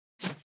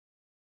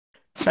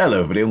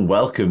Hello, everybody, and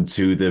welcome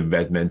to the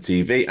Redmen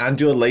TV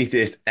and your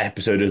latest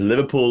episode of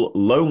Liverpool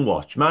Loan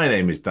Watch. My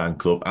name is Dan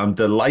Clubb. I'm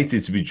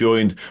delighted to be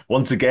joined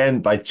once again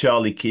by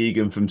Charlie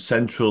Keegan from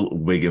Central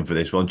Wigan for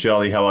this one.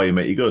 Charlie, how are you,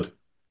 mate? You good?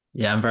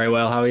 Yeah, I'm very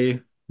well. How are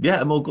you? Yeah,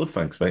 I'm all good,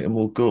 thanks, mate. I'm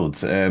all good.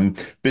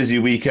 Busy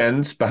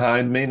weekends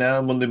behind me now,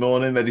 Monday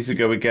morning, ready to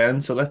go again.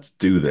 So let's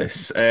do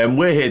this.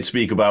 We're here to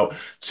speak about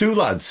two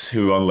lads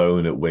who are on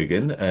loan at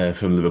Wigan,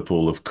 from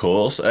Liverpool, of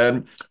course.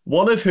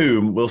 One of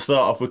whom we'll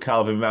start off with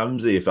Calvin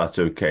Ramsay, if that's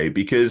okay,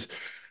 because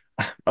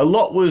a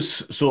lot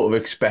was sort of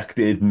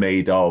expected,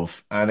 made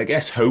of, and I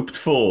guess hoped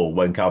for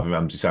when Calvin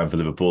Ramsay signed for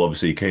Liverpool.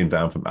 Obviously, he came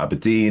down from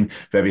Aberdeen,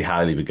 very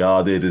highly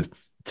regarded, had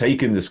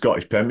taken the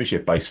Scottish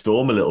Premiership by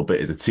storm a little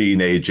bit as a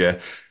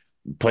teenager.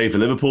 Played for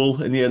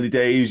Liverpool in the early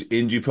days,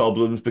 injury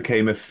problems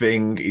became a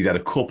thing. He's had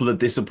a couple of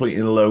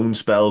disappointing loan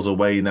spells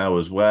away now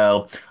as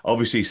well.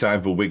 Obviously, he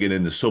signed for Wigan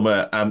in the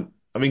summer. And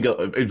I mean,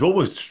 it was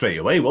almost straight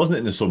away, wasn't it,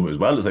 in the summer as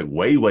well? It's like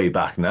way, way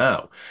back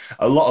now.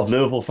 A lot of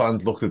Liverpool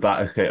fans looked at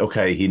that.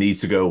 Okay, he needs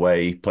to go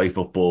away, play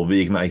football,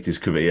 reignite his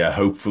career.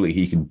 Hopefully,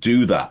 he can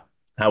do that.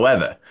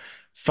 However,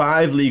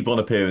 five League One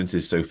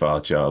appearances so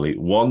far, Charlie,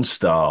 one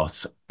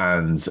start,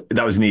 and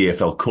that was in the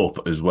EFL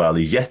Cup as well.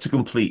 He's yet to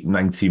complete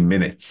 90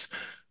 minutes.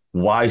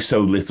 Why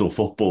so little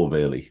football,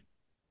 really?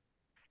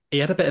 He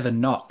had a bit of a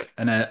knock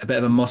and a bit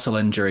of a muscle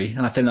injury,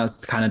 and I think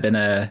that's kind of been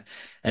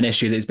an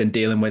issue that he's been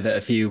dealing with at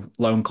a few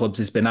loan clubs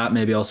he's been at,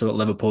 maybe also at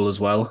Liverpool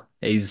as well.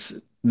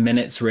 His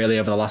minutes really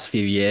over the last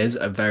few years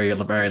are very,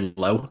 very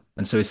low,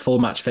 and so his full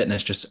match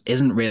fitness just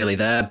isn't really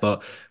there.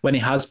 But when he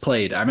has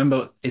played, I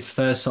remember his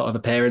first sort of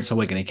appearance for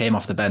Wigan, he came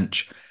off the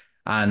bench,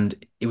 and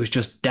he was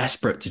just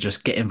desperate to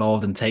just get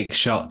involved and take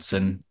shots,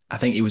 and I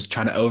think he was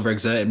trying to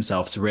overexert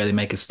himself to really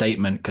make a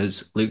statement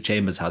because Luke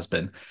Chambers has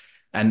been.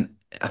 And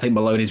I think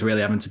Maloney's really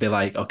having to be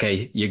like,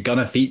 okay, you're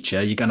gonna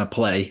feature, you're gonna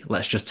play.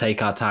 Let's just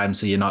take our time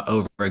so you're not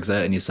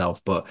overexerting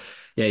yourself. But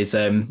yeah, he's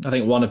I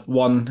think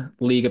one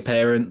league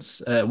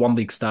appearance, one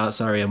league start,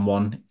 sorry, and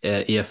one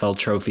EFL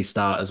trophy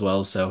start as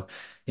well. So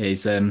yeah,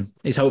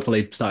 he's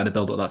hopefully starting to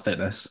build up that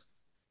fitness.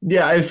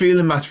 Yeah, I feel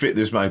the match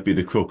fitness might be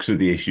the crux of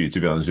the issue,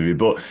 to be honest with you.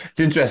 But it's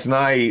interesting.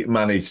 I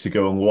managed to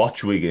go and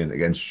watch Wigan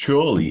against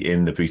Chorley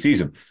in the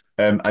pre-season,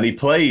 and he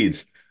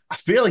played. I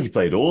feel like he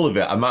played all of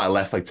it. I might have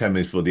left like 10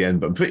 minutes before the end,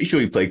 but I'm pretty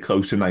sure he played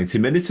close to 90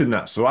 minutes in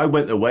that. So I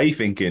went away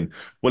thinking,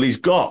 well, he's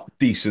got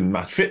decent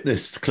match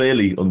fitness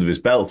clearly under his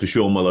belt for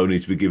Sean Maloney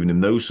to be giving him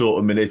those sort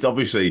of minutes.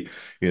 Obviously,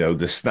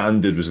 the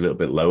standard was a little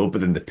bit lower, but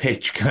then the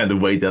pitch kind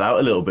of weighed it out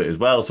a little bit as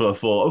well. So I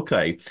thought,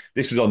 okay,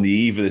 this was on the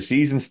eve of the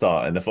season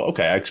start, and I thought,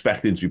 okay, I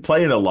expect him to be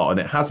playing a lot,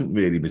 and it hasn't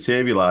really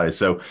materialised.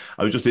 So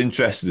I was just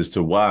interested as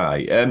to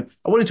why.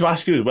 I wanted to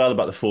ask you as well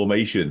about the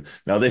formation.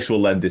 Now, this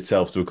will lend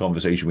itself to a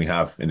conversation we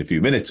have in a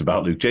few minutes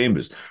about Luke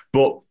Chambers,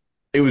 but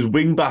it was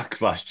wing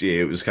backs last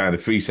year. It was kind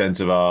of three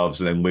centre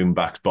halves and then wing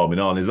backs bombing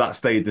on. Has that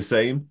stayed the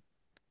same?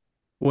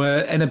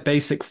 We're in a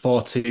basic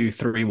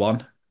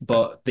 4-2-3-1,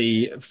 but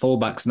the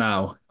fullbacks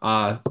now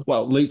are,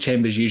 well, Luke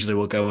Chambers usually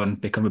will go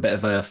and become a bit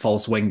of a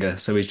false winger.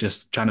 So he's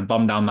just trying to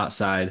bomb down that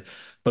side,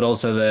 but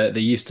also they're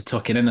used to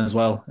tucking in as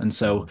well. And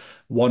so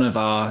one of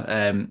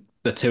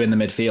the two in the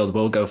midfield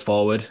will go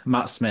forward.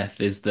 Matt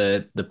Smith is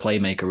the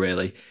playmaker,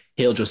 really.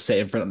 He'll just sit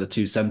in front of the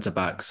two centre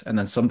backs. And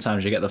then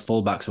sometimes you get the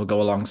fullbacks will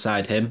go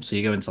alongside him. So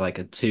you go into like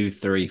a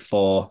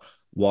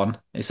 2-3-4-1,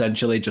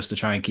 essentially, just to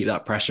try and keep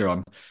that pressure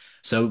on.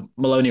 So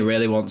Maloney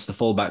really wants the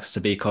fullbacks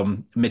to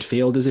become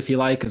midfielders, if you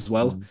like, as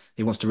well.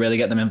 He wants to really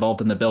get them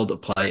involved in the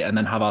build-up play and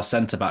then have our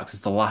centre backs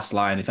as the last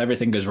line. If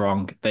everything goes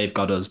wrong, they've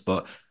got us,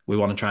 but we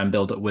want to try and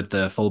build up with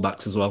the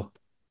fullbacks as well.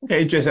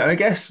 Okay, interesting. And I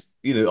guess,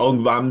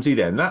 on Ramsey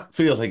then, that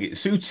feels like it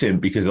suits him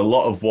because a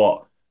lot of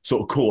what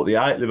sort of caught the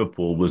eye at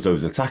Liverpool was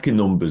those attacking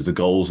numbers, the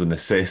goals and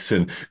assists,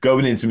 and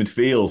going into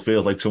midfield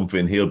feels like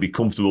something he'll be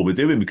comfortable with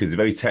doing because he's a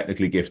very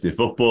technically gifted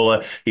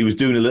footballer. He was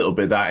doing a little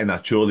bit of that in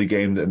that Chorley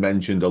game that I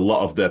mentioned. A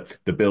lot of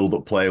the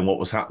build-up play and what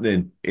was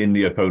happening in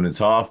the opponent's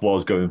half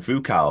was going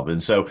through Calvin.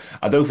 So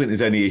I don't think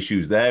there's any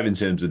issues there in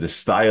terms of the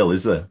style,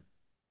 is there?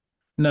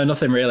 No,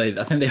 nothing really.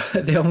 I think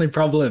the only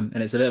problem,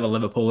 and it's a bit of a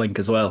Liverpool link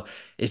as well,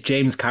 is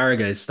James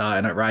Carragher is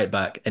starting at right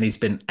back, and he's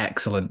been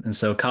excellent. And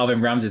so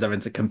Calvin Ramsey's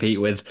having to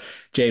compete with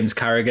James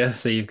Carragher.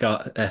 So you've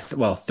got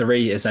well,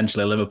 three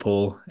essentially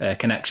Liverpool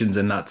connections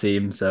in that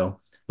team. So,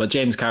 but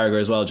James Carragher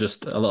as well,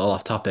 just a little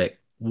off topic.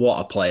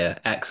 What a player!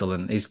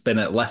 Excellent. He's been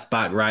at left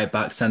back, right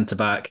back, centre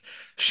back,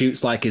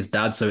 shoots like his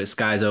dad, so it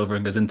skies over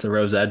and goes into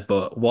Rose Ed.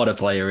 But what a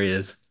player he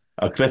is.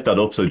 I'll clip that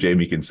up so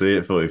Jamie can see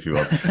it for you if you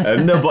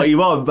want. No, but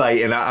you are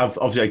right, and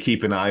obviously I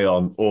keep an eye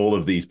on all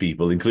of these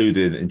people,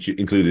 including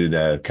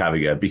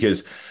Carragher,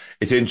 because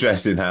it's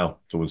interesting how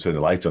someone's turned the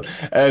lights on.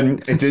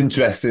 It's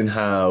interesting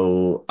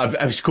how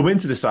I've come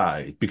into the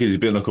side because he's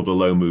been on a couple of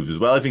loan moves as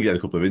well. I think he had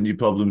a couple of injury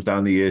problems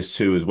down the years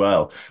too as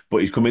well,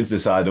 but he's come into the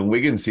side, and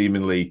Wigan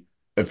seemingly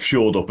have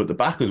shored up at the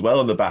back as well.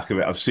 On the back of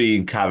it, I've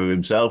seen Carver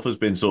himself has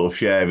been sort of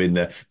sharing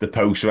the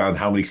posts around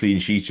how many clean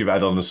sheets you've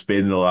had on the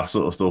spin and all that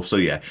sort of stuff. So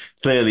yeah,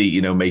 clearly,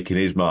 making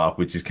his mark,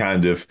 which is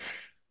kind of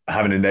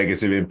having a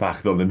negative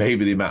impact on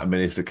maybe the amount of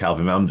minutes that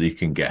Calvin Ramsay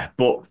can get.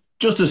 But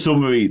Just a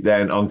summary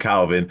then on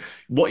Calvin,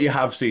 what you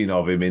have seen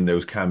of him in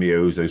those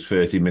cameos, those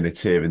 30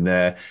 minutes here and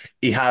there,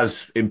 he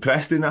has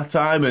impressed in that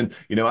time. And,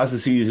 as the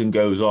season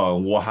goes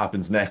on, what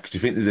happens next? Do you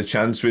think there's a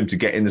chance for him to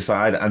get in the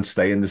side and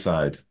stay in the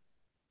side?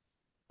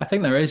 I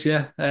think there is,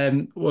 yeah.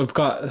 We've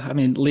got, I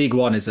mean, League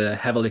One is a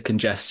heavily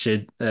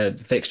congested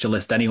fixture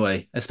list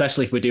anyway,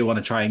 especially if we do want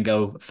to try and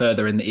go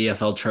further in the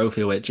EFL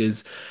Trophy, which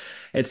is,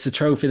 it's a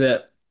trophy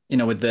that,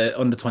 with the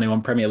under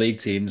 21 Premier League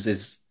teams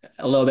is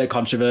a little bit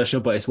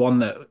controversial, but it's one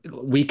that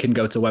we can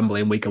go to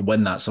Wembley and we can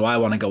win that. So I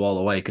want to go all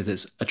the way because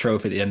it's a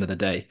trophy at the end of the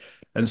day.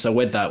 And so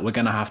with that, we're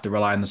going to have to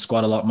rely on the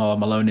squad a lot more.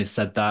 Maloney's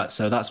said that.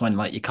 So that's when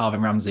like your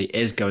Calvin Ramsay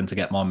is going to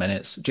get more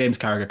minutes. James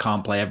Carragher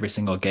can't play every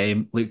single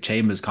game. Luke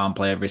Chambers can't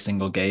play every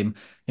single game.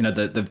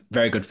 The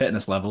very good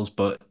fitness levels,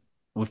 but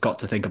we've got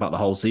to think about the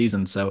whole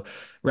season. So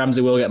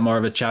Ramsey will get more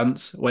of a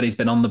chance. When he's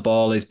been on the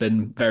ball, he's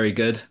been very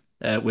good.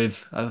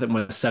 With I think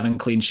we're 7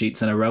 clean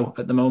sheets in a row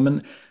at the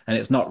moment, and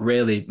it's not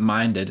really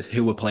minded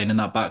who we're playing in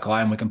that back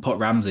line. We can put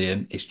Ramsey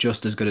in; it's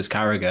just as good as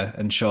Carragher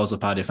and shores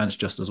up our defense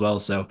just as well.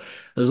 So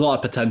there's a lot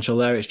of potential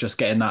there. It's just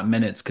getting that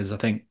minutes because I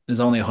think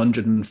there's only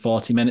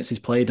 140 minutes he's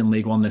played in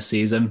League One this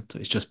season, so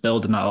it's just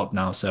building that up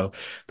now. So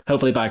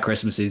hopefully by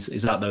Christmas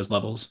he's at those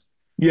levels.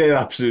 Yeah,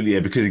 absolutely. Yeah,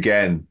 because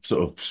again,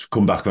 sort of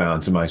come back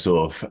around to my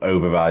sort of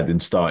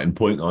overriding starting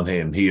point on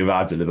him. He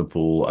arrived at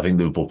Liverpool. I think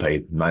Liverpool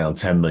paid nine or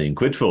 10 million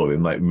quid for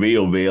him. Like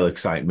real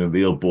excitement,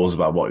 real buzz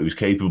about what he was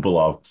capable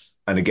of.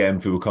 And again,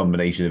 through a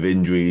combination of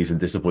injuries and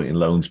disappointing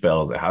loan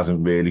spells, it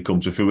hasn't really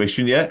come to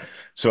fruition yet.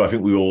 So I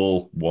think we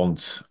all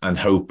want and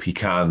hope he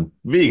can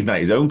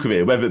reignite his own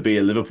career, whether it be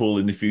at Liverpool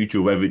in the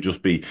future, whether it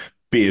just be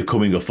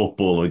becoming a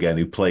footballer again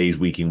who plays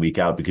week in, week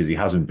out, because he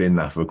hasn't been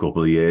that for a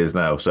couple of years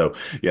now. So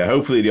yeah,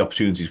 hopefully the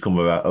opportunities come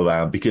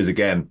around because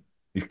again,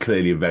 he's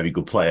clearly a very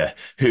good player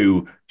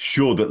who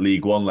should at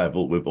League One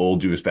level, with all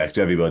due respect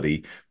to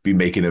everybody, be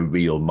making a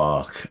real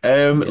mark.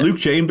 Yeah. Luke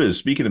Chambers,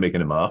 speaking of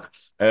making a mark,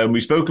 we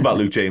spoke about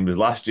Luke Chambers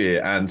last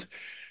year and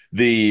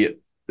the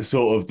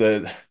sort of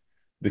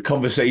the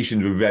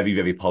conversations were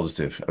very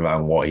positive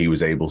around what he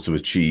was able to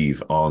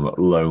achieve on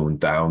loan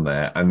down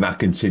there, and that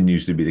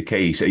continues to be the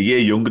case. A year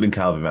younger than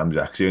Calvin Ramsay,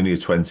 actually, only a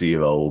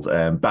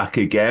 20-year-old, back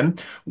again.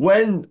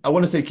 When I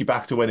want to take you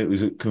back to when it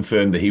was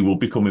confirmed that he will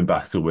be coming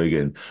back to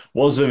Wigan,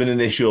 was there an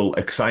initial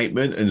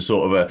excitement and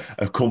sort of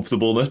a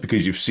comfortableness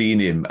because you've seen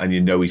him and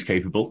you know he's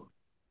capable?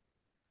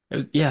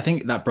 Yeah, I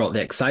think that brought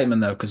the excitement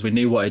though, because we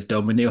knew what he'd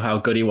done. We knew how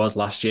good he was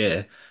last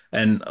year.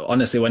 And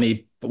honestly,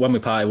 when we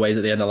parted ways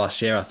at the end of last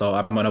year, I thought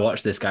I'm going to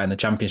watch this guy in the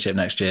Championship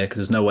next year because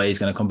there's no way he's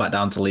going to come back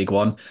down to League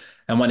One.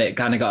 And when it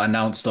kind of got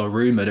announced or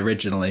rumored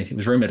originally, it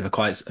was rumored for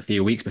quite a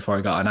few weeks before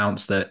it got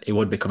announced that he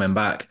would be coming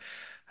back.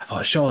 I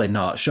thought, surely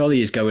not. Surely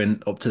he's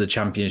going up to the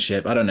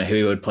Championship. I don't know who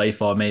he would play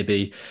for.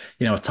 Maybe,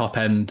 a top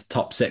end,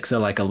 top sixer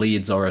like a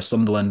Leeds or a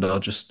Sunderland or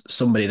just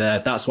somebody there.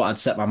 That's what I'd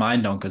set my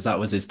mind on because that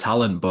was his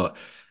talent. But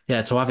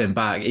yeah, to have him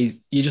back,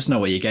 you just know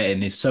what you're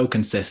getting. He's so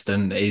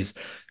consistent. He's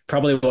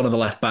probably one of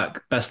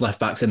the best left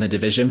backs in the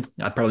division.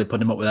 I'd probably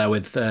put him up there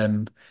with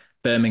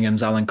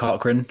Birmingham's Alan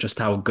Cochrane, just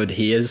how good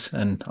he is.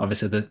 And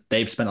obviously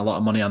they've spent a lot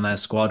of money on their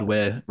squad.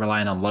 We're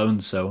relying on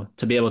loans. So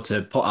to be able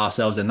to put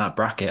ourselves in that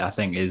bracket, I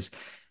think is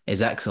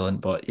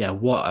excellent. But yeah,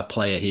 what a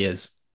player he is.